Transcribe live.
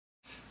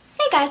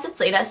guys, it's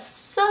Leda.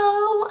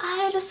 So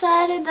I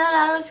decided that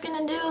I was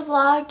gonna do a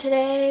vlog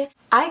today.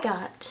 I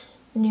got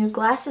new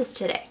glasses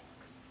today.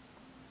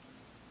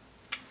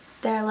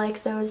 They're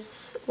like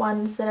those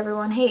ones that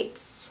everyone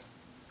hates.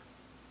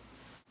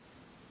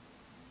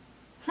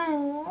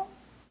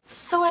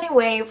 So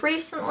anyway,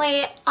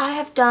 recently I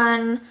have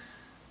done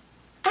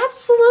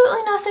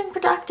absolutely nothing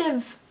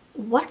productive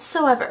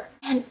whatsoever.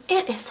 And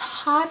it is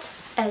hot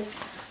as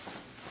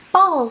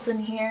balls in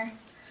here.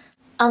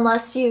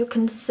 Unless you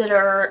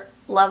consider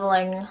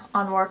leveling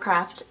on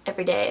Warcraft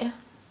every day.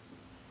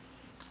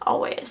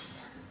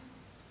 Always.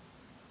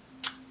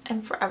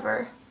 And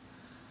forever.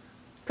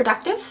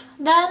 Productive?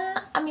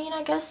 Then, I mean,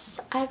 I guess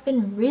I've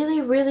been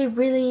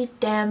really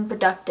damn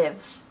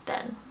productive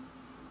then.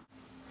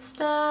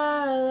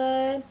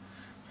 Starlight.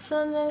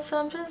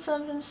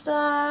 Something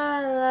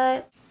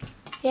starlight.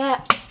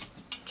 Yeah.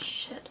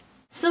 Shit.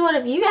 So what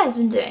have you guys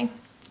been doing?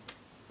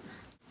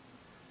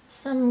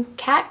 Some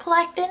cat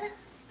collecting?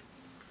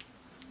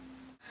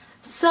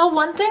 So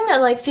one thing that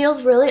like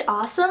feels really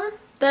awesome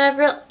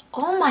that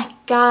oh my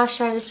gosh,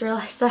 I just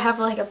realized I have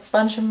like a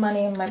bunch of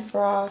money in my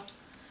bra.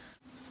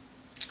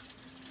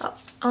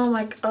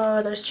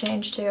 Oh, there's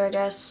change too, I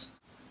guess.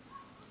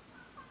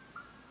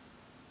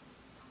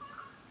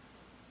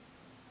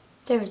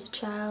 There was a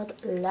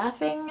child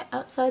laughing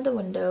outside the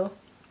window.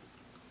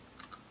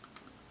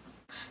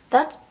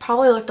 That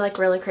probably looked like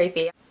really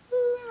creepy.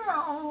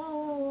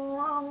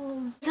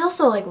 It's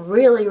also like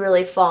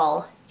really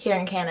fall here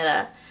in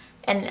Canada.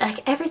 And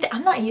like everything,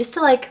 I'm not used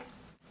to like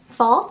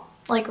fall,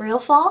 like real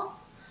fall,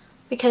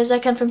 because I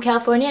come from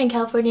California and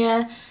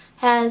California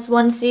has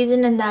one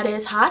season and that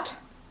is hot.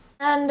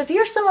 And if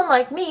you're someone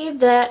like me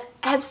that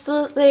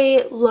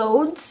absolutely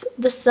loathes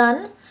the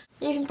sun,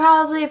 you can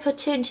probably put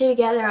two and two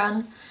together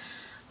on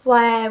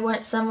why I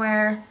went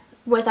somewhere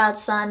without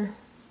sun.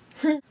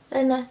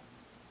 And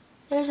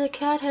there's a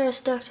cat hair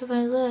stuck to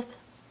my lip.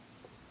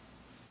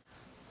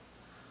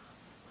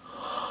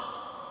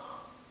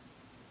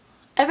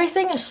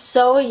 Everything is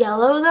so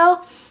yellow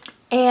though,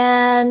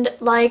 and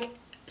like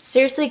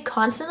seriously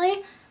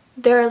constantly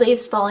there are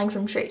leaves falling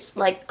from trees,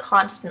 like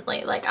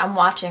constantly. Like I'm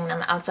watching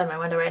them outside my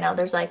window right now.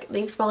 There's like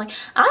leaves falling.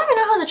 I don't even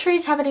know how the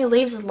trees have any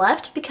leaves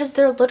left because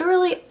they're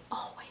literally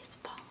always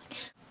falling.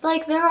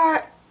 Like there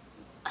are...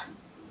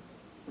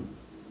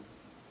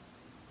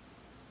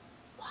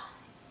 Why?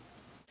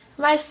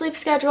 My sleep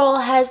schedule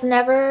has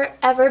never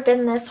ever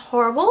been this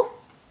horrible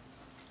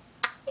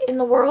in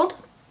the world.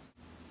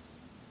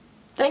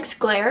 Thanks,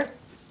 Glare.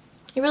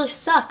 You really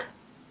suck.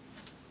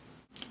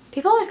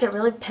 People always get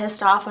really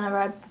pissed off whenever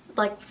I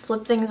like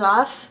flip things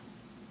off.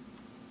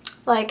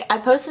 Like I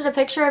posted a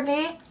picture of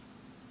me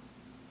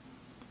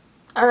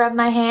or of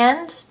my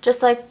hand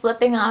just like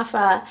flipping off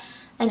an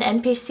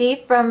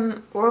NPC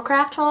from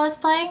Warcraft while I was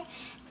playing,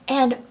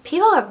 and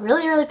people got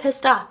really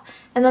pissed off.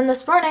 And then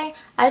this morning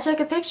I took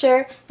a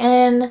picture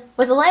and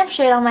with a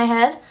lampshade on my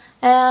head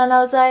and I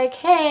was like,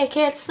 hey, I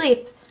can't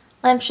sleep.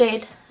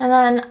 Lampshade. And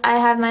then I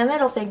have my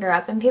middle finger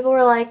up and people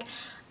were like,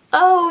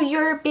 oh,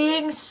 you're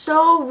being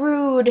so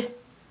rude.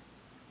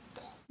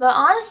 But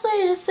honestly,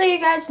 just so you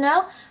guys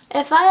know,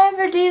 if I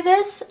ever do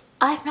this,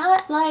 I'm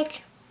not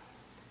like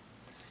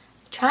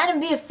trying to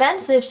be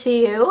offensive to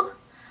you.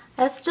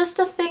 It's just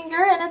a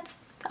finger and it's,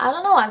 I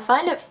don't know, I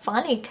find it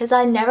funny because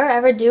I never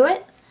ever do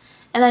it.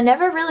 And I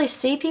never really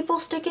see people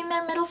sticking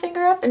their middle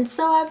finger up, and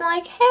so I'm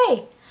like,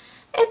 hey,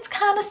 it's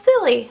kind of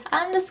silly.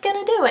 I'm just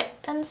gonna do it.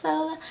 And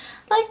so,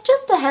 like,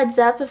 just a heads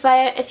up,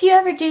 if you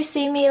ever do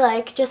see me,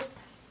 like, just,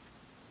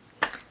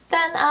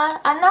 then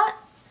I'm not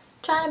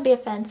trying to be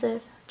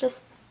offensive.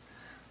 Just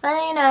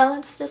letting you know,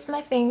 it's just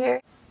my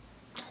finger.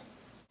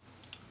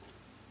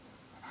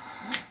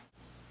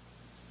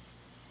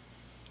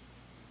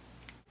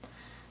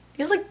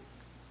 Feels like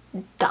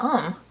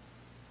dumb.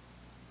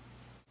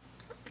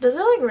 Does it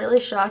like really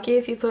shock you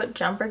if you put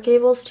jumper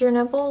cables to your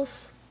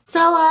nipples?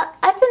 So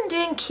I've been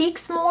doing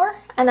Keeks more,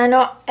 and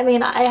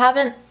I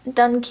haven't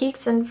done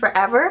Keeks in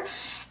forever,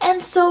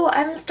 and so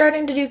I'm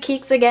starting to do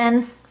Keeks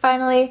again,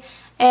 finally,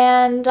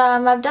 and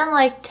I've done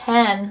like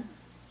 10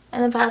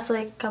 in the past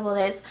like couple of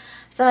days,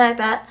 something like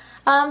that.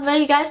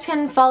 But you guys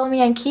can follow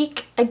me on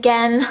Keek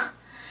again,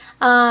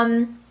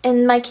 and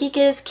my Keek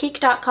is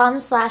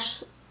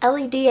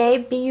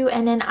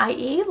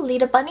keek.com/LEDABUNNIE,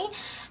 Leda Bunny,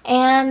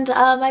 and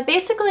I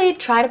basically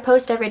try to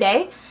post every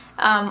day,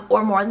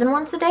 or more than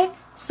once a day.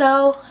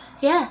 So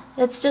yeah,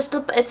 it's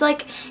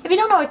like, if you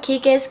don't know what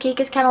Keek is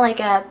kind of like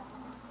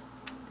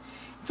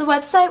it's a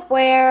website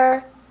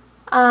where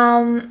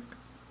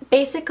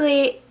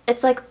basically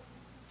it's like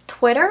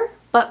Twitter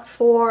but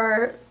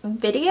for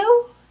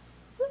video,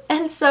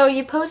 and so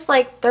you post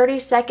like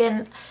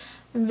 30-second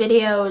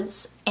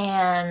videos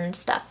and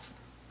stuff.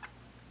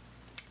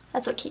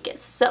 That's what Keek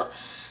is. So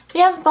if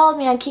you haven't followed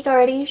me on Keek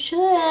already, you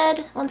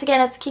should. Once again,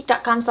 it's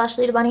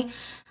keek.com/LedaBunny.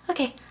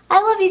 Okay,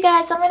 I love you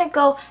guys. I'm gonna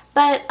go,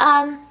 but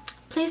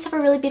please have a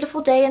really beautiful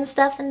day and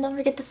stuff, and don't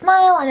forget to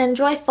smile and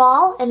enjoy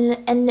fall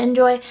and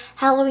enjoy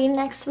Halloween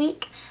next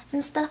week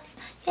and stuff.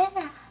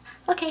 Yeah.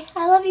 Okay,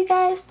 I love you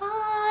guys.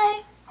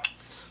 Bye.